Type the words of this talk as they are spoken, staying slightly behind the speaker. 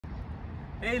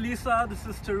Hey Lisa, this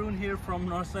is Tarun here from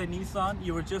Northside Nissan.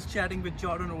 You were just chatting with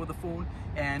Jordan over the phone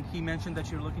and he mentioned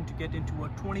that you're looking to get into a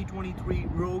 2023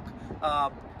 Rogue.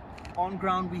 On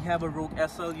ground we have a Rogue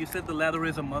SL. You said the leather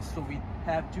is a must, so we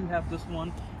do have this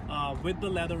one with the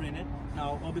leather in it.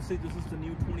 Now obviously this is the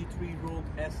new 23 Rogue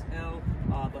SL,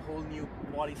 the whole new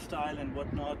body style and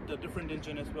whatnot, the different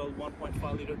engine as well,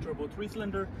 1.5 liter turbo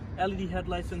 3-cylinder, LED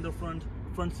headlights in the front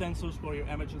sensors for your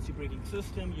emergency braking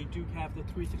system. You do have the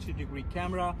 360-degree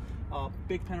camera,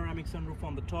 big panoramic sunroof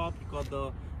on the top. You got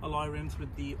the alloy rims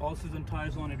with the all-season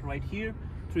tires on it right here,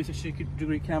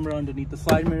 360-degree camera underneath the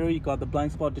side mirror. You got the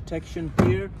blind spot detection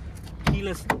here,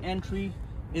 keyless entry.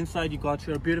 Inside you got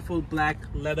your beautiful black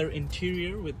leather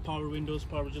interior with power windows,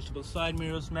 power adjustable side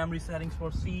mirrors, memory settings for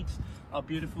seats, a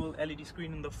beautiful LED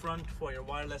screen in the front for your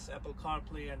wireless Apple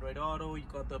CarPlay, Android Auto. You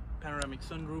got the panoramic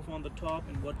sunroof on the top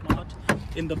and whatnot.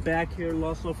 In the back here,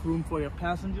 lots of room for your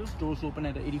passengers. Doors open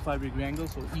at an 85-degree angle,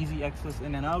 so easy access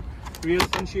in and out. Rear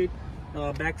sunshade.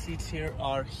 Back seats here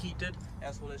are heated,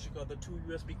 as well as you got the 2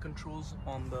 USB controls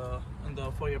on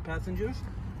for your passengers.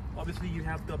 Obviously you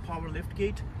have the power lift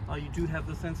gate. You do have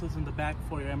the sensors in the back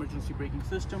for your emergency braking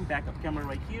system, backup camera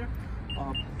right here,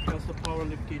 plus the power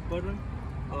lift gate button.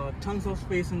 Tons of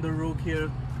space in the Rogue here,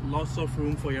 lots of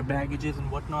room for your baggages and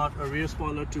whatnot, a rear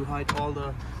spoiler to hide all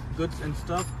the goods and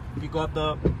stuff. You got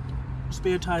the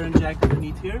spare tire and jack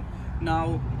underneath here.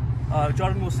 Now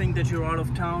Jordan was saying that you're out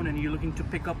of town and you're looking to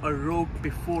pick up a Rogue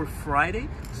before Friday,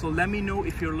 so let me know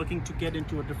if you're looking to get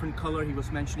into a different color. He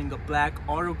was mentioning a black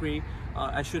or a gray.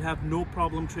 I should have no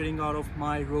problem trading out of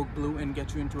my Rogue Blue and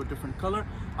get you into a different color.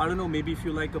 I don't know, maybe if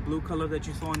you like the blue color that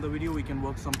you saw in the video, we can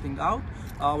work something out.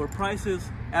 Our price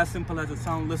is as simple as it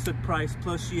sounds, listed price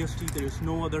plus GST. There is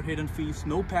no other hidden fees,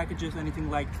 no packages, anything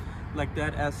like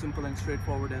that, as simple and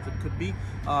straightforward as it could be.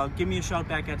 Give me a shout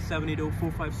back at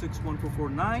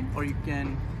 780-456-1449, or you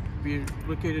can be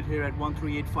located here at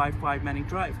 13855 Manning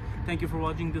Drive. Thank you for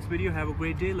watching this video. Have a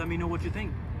great day. Let me know what you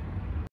think.